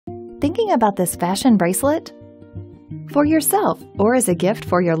Thinking about this fashion bracelet? For yourself or as a gift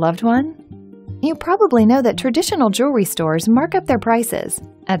for your loved one? You probably know that traditional jewelry stores mark up their prices.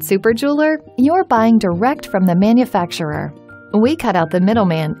 At SuperJeweler, you're buying direct from the manufacturer. We cut out the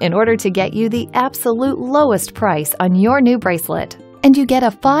middleman in order to get you the absolute lowest price on your new bracelet. And you get a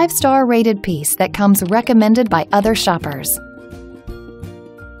 5-star rated piece that comes recommended by other shoppers.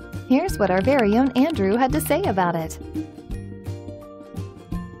 Here's what our very own Andrew had to say about it.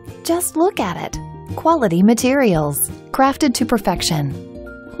 Just look at it. Quality materials, crafted to perfection.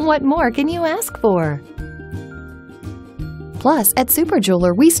 What more can you ask for? Plus, at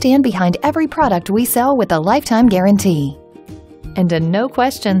SuperJeweler, we stand behind every product we sell with a lifetime guarantee. And a no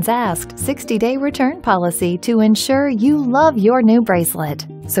questions asked 60-day return policy to ensure you love your new bracelet.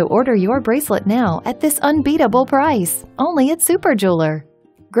 So order your bracelet now at this unbeatable price, only at SuperJeweler.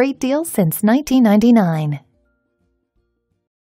 Great deal since 1999.